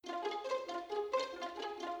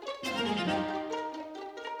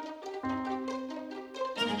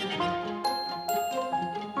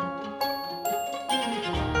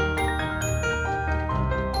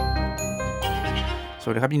ส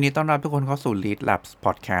วัสดีครับยินดีต้อนรับทุกคนเข้าสู่ Lead Labs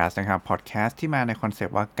Podcast นะครับ Podcast ที่มาในคอนเซป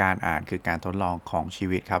ต์ว่าการอ่านคือการทดลองของชี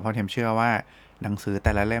วิตครับเพราะเทมเชื่อว่าหนังสือแ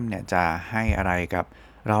ต่ละเล่มเนี่ยจะให้อะไรกับ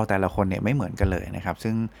เราแต่ละคนเนี่ยไม่เหมือนกันเลยนะครับ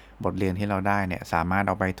ซึ่งบทเรียนที่เราได้เนี่ยสามารถเ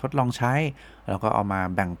อาไปทดลองใช้แล้วก็เอามา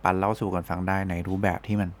แบ่งปันเล่าสู่กันฟังได้ในรูปแบบ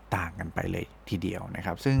ที่มันต่างกันไปเลยทีเดียวนะค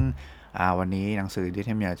รับซึ่งวันนี้หนังสือที่เท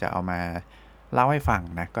มอยากจะเอามาเล่าให้ฟัง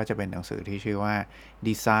นะก็จะเป็นหนังสือที่ชื่อว่า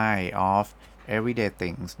Design of Everyday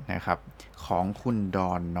Things นะครับของคุณด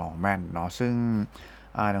อนนอร์แมนเนาะซึ่ง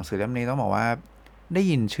หนังสือเล่มนี้ต้องบอกว่าได้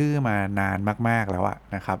ยินชื่อมานานมากๆแล้วอะ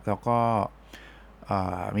นะครับแล้วก็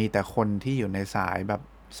มีแต่คนที่อยู่ในสายแบบ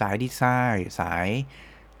สายดีไซน์สาย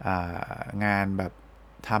งานแบบ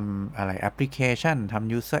ทำอะไรแอปพลิเคชันท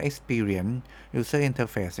ำ user experience user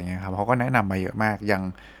interface อย่างเงี้ยครับเขาก็แนะนำมาเยอะมากอย่าง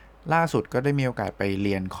ล่าสุดก็ได้มีโอกาสไปเ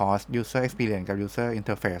รียนคอร์ส user experience กับ user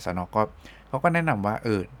interface เนาะก็เขาก็แนะนำว่า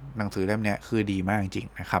หนังสือเล่มนี้คือดีมากจริง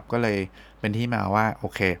ๆนะครับก็เลยเป็นที่มาว่าโอ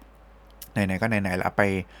เคไหนๆก็ไหนๆแล้วไป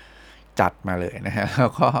จัดมาเลยนะฮะแล้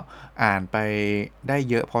วก็อ่านไปได้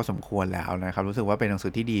เยอะพอสมควรแล้วนะครับรู้สึกว่าเป็นหนังสื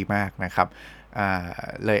อที่ดีมากนะครับ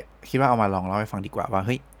เลยคิดว่าเอามาลองเล่าให้ฟังดีกว่าว่าเ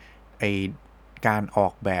ฮ้ยไอการออ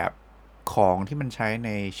กแบบของที่มันใช้ใน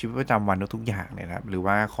ชีวิตประจำวันทุกๆอย่างเนี่ยนะครับหรือ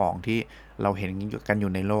ว่าของที่เราเห็นกันอ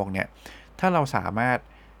ยู่ในโลกเนี่ยถ้าเราสามารถ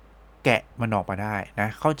แกะมันออกมาได้นะ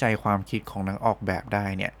เข้าใจความคิดของนักออกแบบได้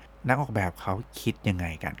เนี่ยนักออกแบบเขาคิดยังไง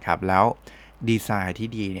กันครับแล้วดีไซน์ที่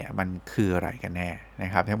ดีเนี่ยมันคืออะไรกันแน่น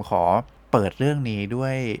ะครับผมขอเปิดเรื่องนี้ด้ว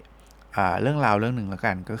ยเรื่องราวเรื่องหนึ่งแล้ว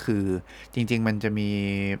กันก็คือจริงๆมันจะมี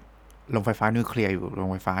โรงไฟฟ้านิวเคลียร์อยู่โรง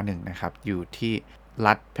ไฟฟ้าหนึ่งนะครับอยู่ที่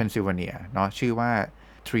รัฐเพนซิลเวเนียเนาะชื่อว่า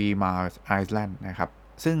Three Mile Island นะครับ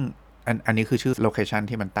ซึ่งอันนี้คือชื่อโลเคชัน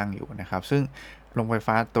ที่มันตั้งอยู่นะครับซึ่งโรงไฟ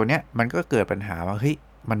ฟ้าตัวเนี้ยมันก็เกิดปัญหาว่าเฮ้ย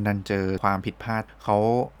มันดันเจอความผิดพลาดเขา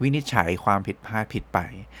วินิจฉัยความผิดพลาดผิดไป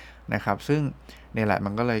นะครับซึ่งเนี่ยแหละมั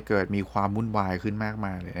นก็เลยเกิดมีความวุ่นวายขึ้นมากม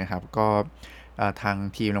ายเลยนะครับก็ทาง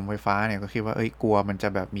ทีมโรงไฟฟ้าเนี่ยก็คิดว่ากลัวมันจะ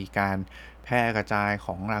แบบมีการแพร่กระจายข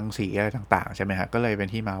องรังสีอะไรต่างๆใช่ไหมครับก็เลยเป็น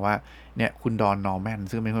ที่มาว่าเนี่ยคุณดอนนอร์แมน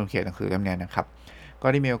ซึ่งเป็นคนเขียนหนังสือเล่มนี้นะครับก็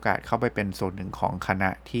ได้มีโอกาสเข้าไปเป็นส่วนหนึ่งของคณ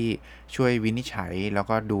ะที่ช่วยวินิจฉัยแล้ว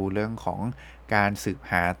ก็ดูเรื่องของการสืบ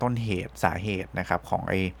หาต้นเหตุสาเหตุนะครับของ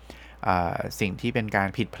สิ่งที่เป็นการ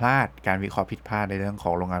ผิดพลาดการวิเคราะห์ผิดพลาดในเรื่องข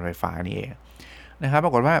องโรงงานไฟฟ้านี่เองนะครับปร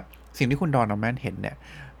ากฏว่าสิ่งที่คุณดอนนอร์แมนเห็นเนี่ย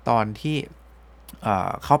ตอนที่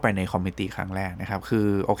เข้าไปในคอมมิตี้ครั้งแรกนะครับคือ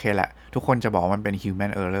โอเคแหละทุกคนจะบอกว่ามันเป็น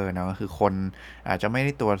human error นะก็คือคนอาจจะไม่ไ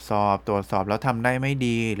ด้ตรวจสอบแล้วทำได้ไม่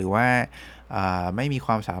ดีหรือว่าไม่มีค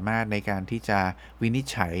วามสามารถในการที่จะวินิจ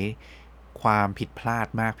ฉัยความผิดพลาด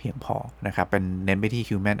มากเพียงพอนะครับเป็นเน้นไปที่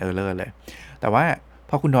human error เลยแต่ว่า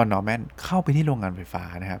พอคุณดอนนอร์แมนเข้าไปที่โรงงานไฟฟ้า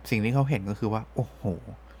นะครับสิ่งที่เขาเห็นก็คือว่าโอ้โห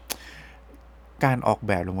การออกแ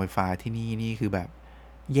บบโรงไฟฟ้าที่นี่คือแบบ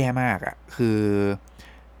แย่มากอะ่ะคือ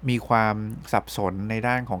มีความสับสนใน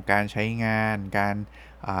ด้านของการใช้งานการ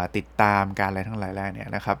ติดตามการอะไรทั้งหลายแหล่เนี่ย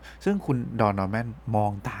นะครับซึ่งคุณดอนนอร์แมนมอ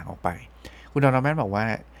งต่างออกไปคุณดอนนอร์แมนบอกว่า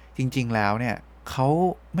จริงๆแล้วเนี่ยเขา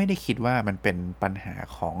ไม่ได้คิดว่ามันเป็นปัญหา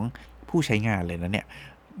ของผู้ใช้งานเลยนะเนี่ย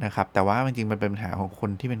นะครับแต่ว่าจริงๆมันเป็นปัญหาของคน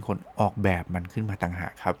ที่เป็นคนออกแบบมันขึ้นมาต่างหา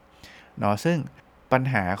กครับเนาะซึ่งปัญ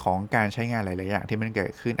หาของการใช้งานหลายๆอย่างที่มันเกิ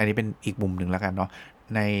ดขึ้นอันนี้เป็นอีกมุมหนึ่งแล้วกันเนาะ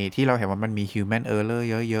ในที่เราเห็นว่ามันมี human error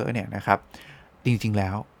เยอะๆเนี่ยนะครับจริงๆแล้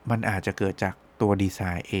วมันอาจจะเกิดจากตัวดีไซ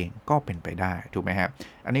น์เองก็เป็นไปได้ถูกไหมครับ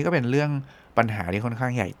อันนี้ก็เป็นเรื่องปัญหาที่ค่อนข้า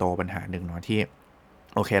งใหญ่โตปัญหาหนึ่งเนาะที่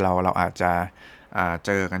โอเคเราอาจจะเ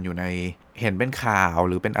จอกันอยู่ในเห็นเป็นข่าว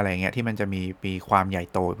หรือเป็นอะไรเงี้ยที่มันจะมีความใหญ่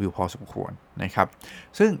โตอยู่พอสมควรนะครับ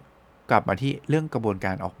ซึ่งกลับมาที่เรื่องกระบวนก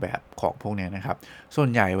ารออกแบบของพวกนี้นะครับส่วน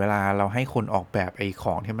ใหญ่เวลาเราให้คนออกแบบไอ้ข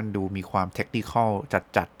องที่มันดูมีความเทคนิคอล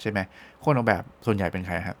จัดๆใช่ไหมคนออกแบบส่วนใหญ่เป็นใค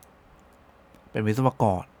รครับเป็นวิศวก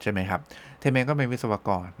รใช่ไหมครับเทมเองก็เป็นวิศวก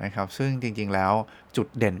รนะครับซึ่งจริงๆแล้วจุด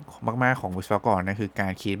เด่นมากๆของวิศวกรนะคือกา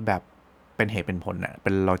รคิดแบบเป็นเหตุเป็นผลนะเป็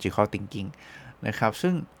น logical thinking นะครับ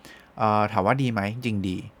ซึ่งถามว่าดีไหมจริง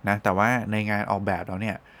ดีนะแต่ว่าในงานออกแบบเราเ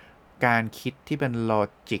นี่ยการคิดที่เป็นลอ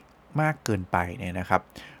จิกมากเกินไปเนี่ยนะครับ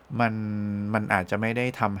มันมันอาจจะไม่ได้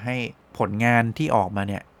ทำให้ผลงานที่ออกมา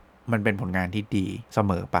เนี่ยมันเป็นผลงานที่ดีเส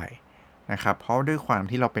มอไปนะครับเพราะด้วยความ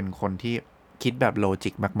ที่เราเป็นคนที่คิดแบบโลจิ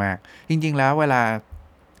กมากๆจริงๆแล้วเวลา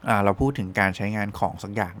เราพูดถึงการใช้งานของสั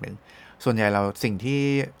กอย่างหนึ่งส่วนใหญ่เราสิ่งที่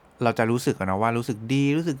เราจะรู้สึกนะว่ารู้สึกดี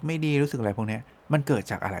รู้สึกไม่ดีรู้สึกอะไรพวกนี้มันเกิด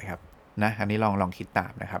จากอะไรครับ นะอันนี้ลองคิดตา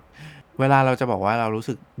มนะครับเวลาเราจะบอกว่าเรารู้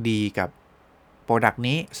สึกดีกับ Product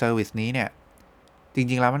นี้ Service นี้เนี่ยจ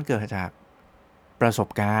ริงๆแล้วมันเกิดจากประสบ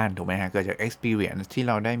การณ์ถูกไหมฮะเกิดจาก experience ที่เ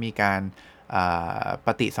ราได้มีการป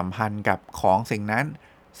ฏิสัมพันธ์กับของสิ่งนั้น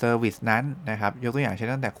Service นั้นนะครับยกตัวอย่างเช่น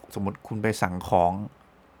ตั้งแต่สมมติคุณไปสั่งของ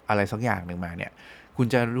อะไรสักอย่างหนึ่งมาเนี่ยคุณ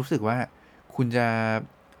จะรู้สึกว่าคุณจะ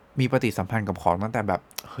มีปฏิสัมพันธ์กับของตั้งแต่แบบ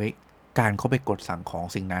เฮ้ยการเข้าไปกดสั่งของ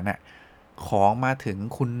สิ่งนั้นอะของมาถึง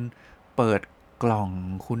คุณเปิดกล่อง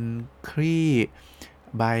คุณคลี่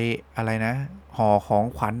ใบอะไรนะห่อของ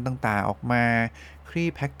ขวัญต่างๆออกมาคลี่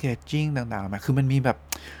แพ็กเกจจิ้งต่างๆออกมาคือมันมีแบบ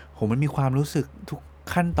โหมันมีความรู้สึกทุก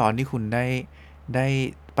ขั้นตอนที่คุณได้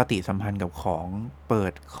ปฏิสัมพันธ์กับของเปิ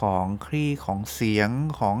ดของคลี่ของเสียง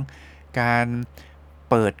ของการ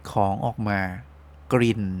เปิดของออกมาก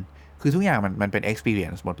ลิ่นคือทุกอย่างมันเป็น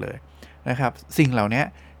experience หมดเลยนะครับสิ่งเหล่านี้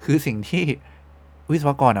คือสิ่งที่วิศว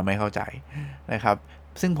กรไม่เข้าใจนะครับ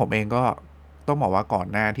ซึ่งผมเองก็ต้องบอกว่าก่อน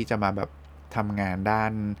หน้าที่จะมาแบบทำงานด้า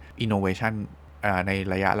น innovation ใน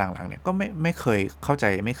ระยะหลังๆเนี่ยก็ไม่เคยเข้าใจ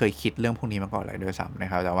ไม่เคยคิดเรื่องพวกนี้มาก่อนเลยด้วยซ้ำนะ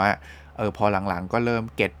ครับแต่ว่าพอหลังๆก็เริ่ม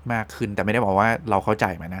เก็ตมากขึ้นแต่ไม่ได้บอกว่าเราเข้าใจ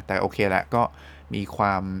มันนะแต่โอเคแหละก็มีคว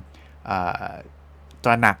ามต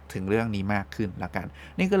ระหนักถึงเรื่องนี้มากขึ้นละกัน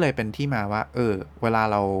นี่ก็เลยเป็นที่มาว่าเวลา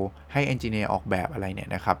เราให้เอนจิเนียร์ออกแบบอะไรเนี่ย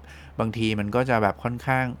นะครับบางทีมันก็จะแบบค่อน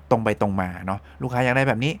ข้างตรงไปตรงมาเนาะลูกค้าอยากได้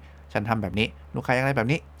แบบนี้ฉันทำแบบนี้ลูกค้าอยากได้แบบ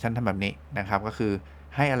นี้ฉันทำแบบนี้นะครับก็คือ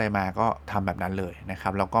ให้อะไรมาก็ทำแบบนั้นเลยนะครั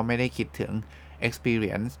บแล้วก็ไม่ได้คิดถึง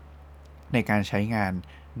experience ในการใช้งาน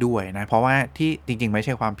ด้วยนะเพราะว่าที่จริงๆไม่ใ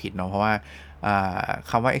ช่ความผิดเนาะเพราะว่า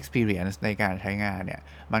คำว่า experience ในการใช้งานเนี่ย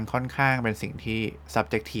มันค่อนข้างเป็นสิ่งที่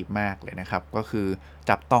subjective มากเลยนะครับก็คือ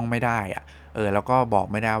จับต้องไม่ได้อะแล้วก็บอก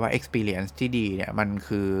ไม่ได้ว่า experience ที่ดีเนี่ยมัน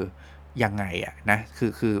คือยังไงอะนะ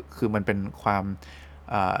คือมันเป็นความ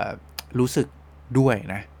รู้สึกด้วย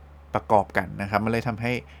นะประกอบกันนะครับมันเลยทำใ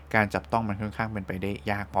ห้การจับต้องมันค่อนข้างเป็นไปได้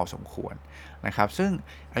ยากพอสมควรนะครับซึ่ง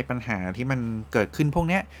ไอ้ปัญหาที่มันเกิดขึ้นพวก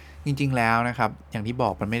เนี้ยจริงๆแล้วนะครับอย่างที่บอ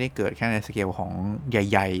กมันไม่ได้เกิดแค่ในสเกลของใ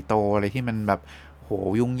หญ่ๆโตอะไรที่มันแบบโห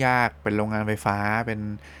ยุ่งยากเป็นโรงงานไฟฟ้าเป็น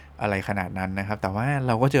อะไรขนาดนั้นนะครับแต่ว่าเ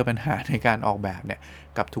ราก็เจอปัญหาในการออกแบบเนี่ย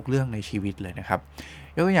กับทุกเรื่องในชีวิตเลยนะครับ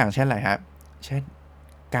ยกตัวอย่างเช่นอะไรครับเช่น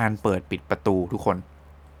การเปิดปิดประตูทุกค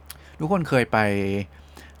นเคยไป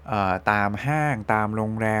ตามห้างตามโร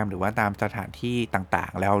งแรมหรือว่าตามสถานที่ต่า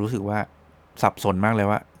งๆแล้วรู้สึกว่าสับสนมากเลย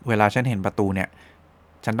ว่าเวลาฉันเห็นประตูเนี่ย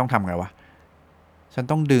ฉันต้องทำไงวะฉัน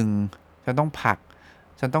ต้องดึงฉันต้องผลัก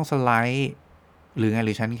ฉันต้องสไลด์หรือไงห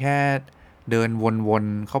รือฉันแค่เดินวน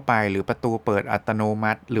ๆเข้าไปหรือประตูเปิดอัตโน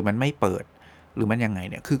มัติหรือมันไม่เปิดหรือมันยังไง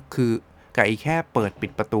เนี่ยคือกับอีแค่เปิดปิ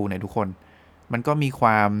ดประตูเนี่ยทุกคนมันก็มีคว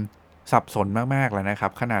ามสับสนมากๆแล้วนะครั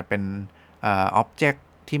บขนาดเป็นobject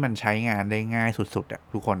ที่มันใช้งานได้ง่ายสุดๆอะ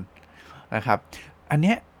ทุกคนนะครับอันเ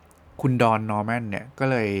นี้ยคุณดอนนอร์แมนเนี่ยก็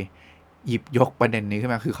เลยหยิบยกประเด็นนี้ขึ้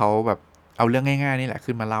นมาคือเขาแบบเอาเรื่องง่ายๆนี่แหละ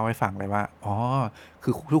ขึ้นมาเล่าให้ฟังเลยว่าอ๋อคื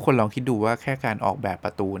อทุกคนลองคิดดูว่าแค่การออกแบบป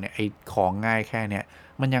ระตูเนี่ยไอ้ของง่ายแค่เนี้ย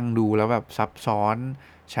มันยังดูแล้วแบบซับซ้อน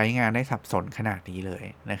ใช้งานได้สับสนขนาดนี้เลย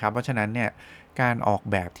นะครับเพราะฉะนั้นเนี่ยการออก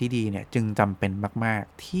แบบที่ดีเนี่ยจึงจำเป็นมาก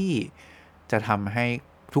ๆที่จะทำให้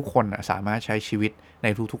ทุกคนสามารถใช้ชีวิตใน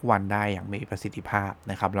ทุกๆวันได้อย่างมีประสิทธิภาพ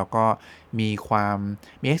นะครับแล้วก็มี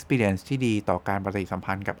experience ที่ดีต่อการปฏิสัม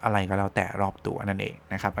พันธ์กับอะไรก็แล้วแต่รอบตัวนั่นเอง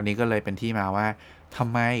นะครับอันนี้ก็เลยเป็นที่มาว่าท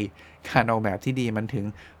ำไมการออกแบบที่ดีมันถึง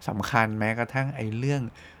สำคัญแม้กระทั่งไอ้เรื่อง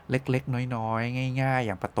เล็กๆน้อยๆง่ายๆอ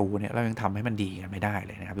ย่างประตูเนี่ยเรายังทำให้มันดีกันไม่ได้เ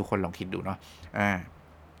ลยนะครับทุกคนลองคิดดูเนาะ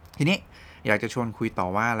ทีนี้อยากจะชวนคุยต่อ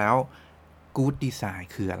ว่าแล้ว good design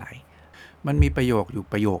คืออะไรมันมีประโยคอยู่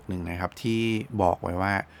ประโยคหนึ่งนะครับที่บอกไว้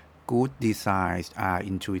ว่า good designs are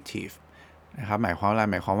intuitive นะครับหมายความอะไร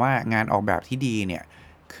หมายความว่างานออกแบบที่ดีเนี่ย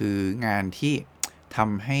คืองานที่ท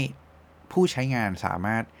ำให้ผู้ใช้งานสาม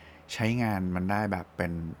ารถใช้งานมันได้แบบเป็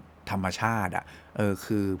นธรรมชาติอ่ะ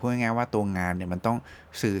คือพูดง่ายๆว่าตัวงานเนี่ยมันต้อง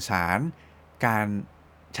สื่อสารการ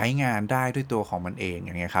ใช้งานได้ด้วยตัวของมันเองอ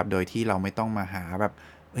ย่างเงี้ยครับโดยที่เราไม่ต้องมาหาแบบ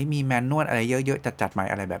มีแมนนวลอะไรเยอะๆจัดๆใหม่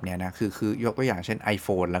อะไรแบบเนี้ยนะคือยกตัวอย่างเช่น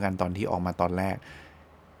iPhone แล้วกันตอนที่ออกมาตอนแรก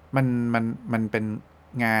มันเป็น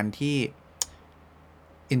งานที่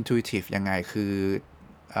intuitive ยังไงคือ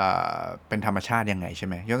เป็นธรรมชาติยังไงใช่ไ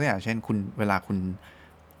หมยกตัวอย่างเช่นเวลาคุณ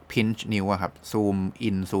pinch นิ้วอะครับซูม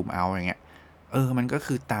in ซูม out อย่างเงี้ยมันก็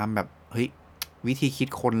คือตามแบบเฮ้ยวิธีคิด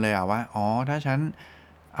คนเลยอะว่าอ๋อถ้าฉัน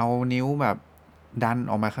เอานิ้วแบบดัน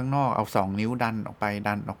ออกมาข้างนอกเอา2นิ้วดันออก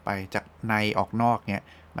ไปจากในออกนอกเนี่ย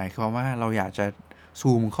หมายความว่าเราอยากจะ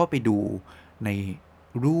ซูมเข้าไปดูใน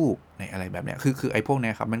รูปในอะไรแบบเนี้ยคือไอ้พวกเนี้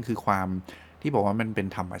ยครับมันคือความที่บอกว่ามันเป็น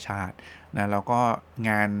ธรรมชาตินะแล้วก็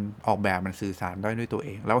งานออกแบบมันสื่อสารได้ด้วยตัวเอ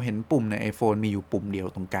งเราเห็นปุ่มใน iPhone มีอยู่ปุ่มเดียว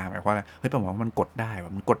ตรงกลางหมายความว่าเฮ้ยแปลว่ามันกดได้ว่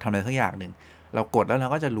ามันกดทำอะไรสักอย่างหนึ่งเรากดแล้วเรา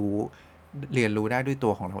ก็จะเรียนรู้ได้ด้วยตั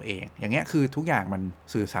วของเราเองอย่างเงี้ยคือทุกอย่างมัน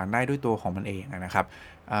สื่อสารได้ด้วยตัวของมันเองนะครับ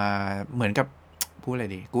เหมือนกับพูดอะไร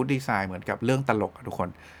ดี Good Design เหมือนกับเรื่องตลกทุกคน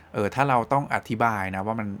ถ้าเราต้องอธิบายนะ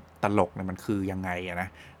ว่ามันตลกเนี่ยมันคือยังไงนะ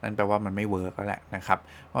นั่นแปลว่ามันไม่เวิร์กแล้วแหละนะครับ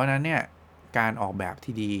เพราะฉะนั้นเนี่ยการออกแบบ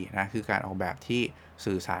ที่ดีนะคือการออกแบบที่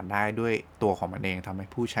สื่อสารได้ด้วยตัวของมันเองทำให้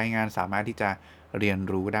ผู้ใช้งานสามารถที่จะ เรียน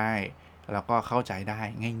รู้ได้แล้วก็เข้าใจได้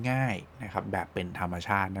ง่ายๆนะครับแบบเป็นธรรมช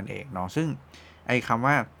าตินั่นเองเนาะซึ่งไอ้คำ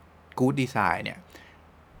ว่า good design เนี่ย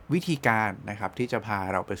วิธีการนะครับที่จะพา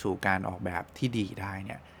เราไปสู่การออกแบบที่ดีได้เ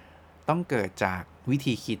นี่ยต้องเกิดจากวิ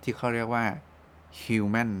ธีคิดที่เขาเรียกว่า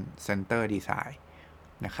human center design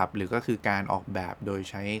นะครับหรือก็คือการออกแบบโดย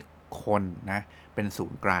ใช้คนนะเป็นศู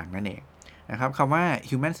นย์กลางนั่นเองนะครับคำว่า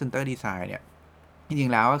human center design เนี่ยจริ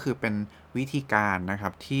งๆแล้วก็คือเป็นวิธีการนะครั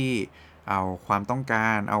บที่เอาความต้องกา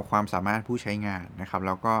รเอาความสามารถผู้ใช้งานนะครับแ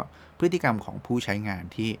ล้วก็พฤติกรรมของผู้ใช้งาน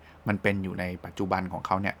ที่มันเป็นอยู่ในปัจจุบันของเ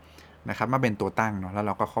ขาเนี่ยนะครับมาเป็นตัวตั้งเนาะแล้วเ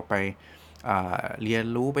ราก็เข้าไปเรียน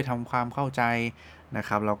รู้ไปทำความเข้าใจนะค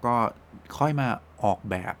รับแล้วก็ค่อยมาออก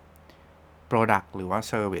แบบ Product หรือว่า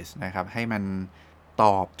Service นะครับให้มันต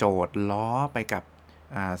อบโจทย์ล้อไปกับ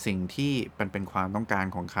สิ่งที่เป็นความต้องการ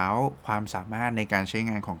ของเขาความสามารถในการใช้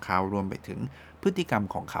งานของเขารวมไปถึงพฤติกรรม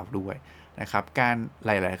ของเขาด้วยนะครับการห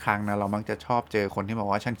ลายๆครั้งนะเรามักจะชอบเจอคนที่บอก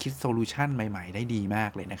ว่าฉันคิดโซลูชันใหม่ๆได้ดีมา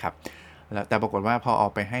กเลยนะครับแล้วแต่ปรากฏว่าพอเอา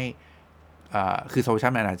ไปให้คือโซลูชั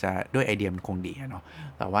นมันอาจจะด้วยไอเดียมันคงดีเนาะ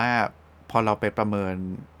แต่ว่าพอเราไปประเมิน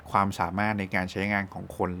ความสามารถในการใช้งานของ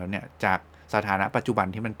คนแล้วเนี่ยจากสถานะปัจจุบัน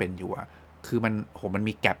ที่มันเป็นอยู่คือมัน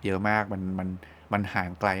มีแกลบเยอะมากมันห่าง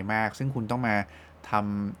ไกลมากซึ่งคุณต้องมาท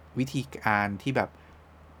ำวิธีการที่แบบ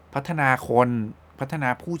พัฒนาคนพัฒนา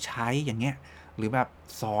ผู้ใช้อย่างเงี้ยหรือแบบ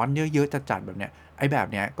สอนเยอะๆจัดๆแบบเนี้ยไอ้แบบ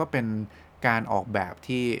เนี้ยก็เป็นการออกแบบ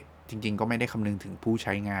ที่จริงๆก็ไม่ได้คำนึงถึงผู้ใ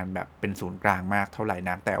ช้งานแบบเป็นศูนย์กลางมากเท่าไหร่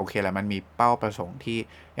นักแต่โอเคแหละมันมีเป้าประสงค์ที่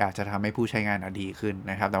อยากจะทำให้ผู้ใช้งานดีขึ้น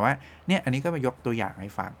นะครับแต่ว่าเนี่ยอันนี้ก็มายกตัวอย่างให้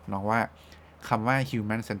ฟังเนาะว่าคำว่า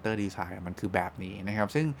human center design มันคือแบบนี้นะครับ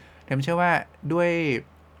ซึ่งผมเชื่อว่าด้วย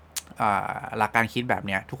หลักการคิดแบบเ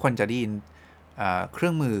นี้ยทุกคนจะได้ยินเครื่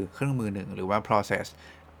องมือหนึ่งหรือว่า process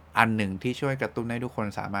อันหนึ่งที่ช่วยกระตุ้นให้ทุกคน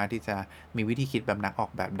สามารถที่จะมีวิธีคิดแบบนักออ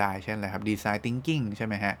กแบบได้เช่นอะไรครับ design thinking ใช่ไ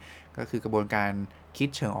หมฮะก็คือกระบวนการคิด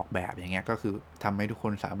เชิงออกแบบอย่างเงี้ยก็คือทำให้ทุกค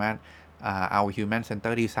นสามารถเอา human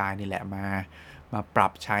center design นี่แหละมาปรั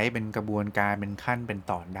บใช้เป็นกระบวนการเป็นขั้นเป็น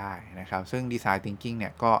ตอนได้นะครับซึ่ง design thinking เนี่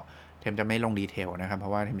ยก็เทมจะไม่ลงดีเทลนะครับเพรา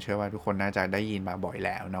ะว่าเทมเชื่อว่าทุกคนน่าจะได้ยินมาบ่อยแ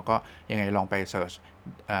ล้วเนาะก็ยังไงลองไปเสิร์ช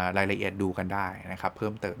รายละเอียดดูกันได้นะครับเพิ่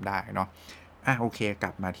มเติมได้เนาะโอเคก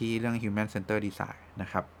ลับมาที่เรื่อง human center design น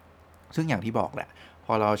ะครับซึ่งอย่างที่บอกแหละพ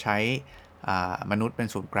อเราใช้มนุษย์เป็น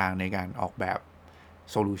ศูนย์กลางในการออกแบบ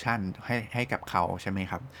โซลูชันให้กับเขาใช่ไหม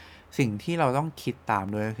ครับสิ่งที่เราต้องคิดตาม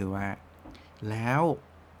ด้วยก็คือว่าแล้ว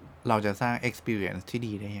เราจะสร้าง experience ที่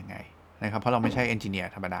ดีได้ยังไงนะครับเพราะเราไม่ใช่เอนจิเนีย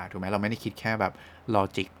ร์ธรรมดาถูกไหมเราไม่ได้คิดแค่แบบลอ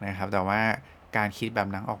จิกนะครับแต่ว่าการคิดแบบ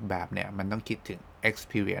นักออกแบบเนี่ยมันต้องคิดถึง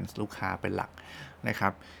experience ลูกค้าเป็นหลักนะครั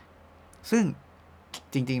บซึ่ง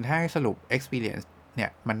จริงๆถ้าให้สรุป experience เนี่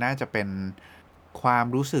ยมันน่าจะเป็นความ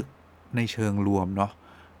รู้สึกในเชิงรวมเนาะ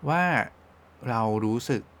ว่าเรารู้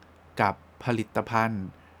สึกกับผลิตภัณฑ์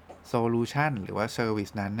โซลูชันหรือว่าเซอร์วิส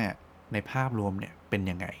นั้นเนี่ยในภาพรวมเนี่ยเป็น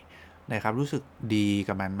ยังไงนะครับรู้สึกดี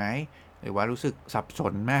กับมันไหมหรือว่ารู้สึกสับส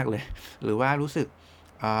นมากเลยหรือว่ารู้สึก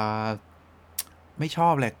ไม่ชอ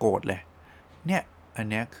บเลยโกรธเลยเนี่ยอัน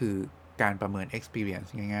เนี้ยคือการประเมิน experience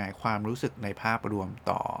ง่ายๆความรู้สึกในภาพรวม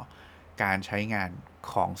ต่อการใช้งาน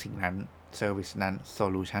ของสิ่งนั้น service นั้น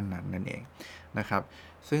solution นั้นนั่นเองนะครับ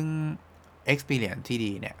ซึ่ง experience ที่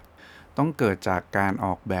ดีเนี่ยต้องเกิดจากการอ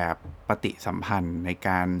อกแบบปฏิสัมพันธ์ในก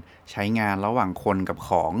ารใช้งานระหว่างคนกับข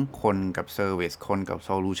องคนกับ service คนกับ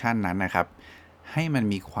solution นั้นนะครับให้มัน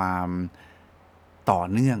มีความต่อ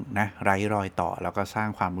เนื่องนะไร้รอยต่อแล้วก็สร้าง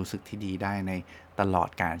ความรู้สึกที่ดีได้ในตลอด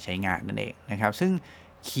การใช้งานนั่นเองนะครับซึ่ง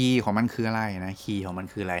คีย์ของมันคืออะไรนะคีย์ของมัน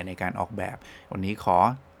คืออะไรในการออกแบบวันนี้ขอ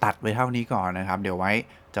ตัดไว้เท่านี้ก่อนนะครับเดี๋ยวไว้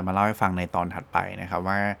จะมาเล่าให้ฟังในตอนถัดไปนะครับ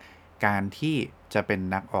ว่าการที่จะเป็น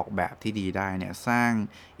นักออกแบบที่ดีได้เนี่ยสร้าง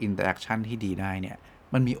อินเตอร์แอคชั่นที่ดีได้เนี่ย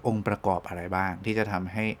มันมีองค์ประกอบอะไรบ้างที่จะท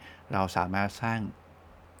ำให้เราสามารถสร้าง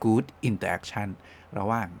good interaction ระ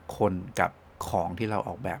หว่างคนกับของที่เราอ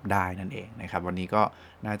อกแบบได้นั่นเองนะครับวันนี้ก็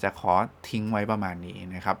น่าจะขอทิ้งไว้ประมาณนี้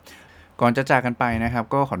นะครับก่อนจะจากกันไปนะครับ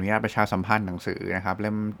ก็ขออนุญาตประชาสัมพันธ์หนังสือนะครับเ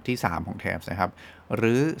ล่มที่3ของเทมส์นะครับห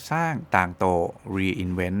รือสร้างต่างโต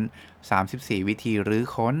reinvent 34 วิธีรื้อ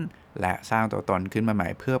ค้นและสร้างตัวตนขึ้นมาใหม่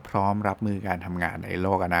เพื่อพร้อมรับมือการทำงานในโล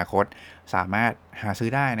กอนาคตสามารถหาซื้อ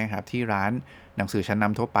ได้นะครับที่ร้านหนังสือชั้นน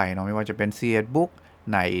ำทั่วไปเนาะไม่ว่าจะเป็น Seed Book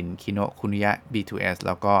ในคิโนคุนิยะ B2S แ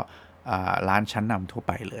ล้วก็ร้านชั้นนำทั่วไ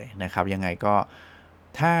ปเลยนะครับยังไงก็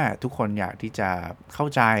ถ้าทุกคนอยากที่จะเข้า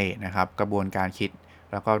ใจนะครับกระบวนการคิด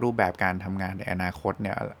แล้วก็รูปแบบการทำงานในอนาคตเ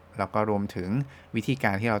นี่ยแล้วก็รวมถึงวิธีก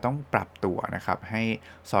ารที่เราต้องปรับตัวนะครับให้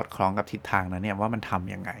สอดคล้องกับทิศทางนั้นเนี่ยว่ามันท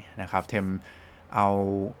ำยังไงนะครับเทมเอา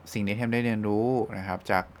สิ่งที่เทมได้เรียนรู้นะครับ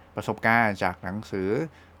จากประสบการณ์จากหนังสือ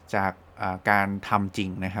จากการทำจริง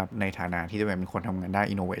นะครับในฐานะที่จะเป็นคนทำงานด้าน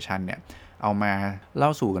innovation เนี่ยเอามาเล่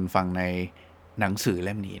าสู่กันฟังใน หนังสือเ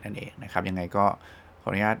ล่มนี้นั่นเองนะครับยังไงก็ขอ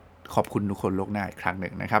อนุญาตขอบคุณทุกคนล่วงหน้าอีกครั้งหนึ่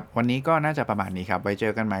งนะครับวันนี้ก็น่าจะประมาณนี้ครับไว้เจ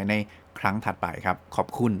อกันใหม่ในครั้งถัดไปครับขอบ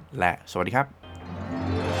คุณและสวัสดีครับ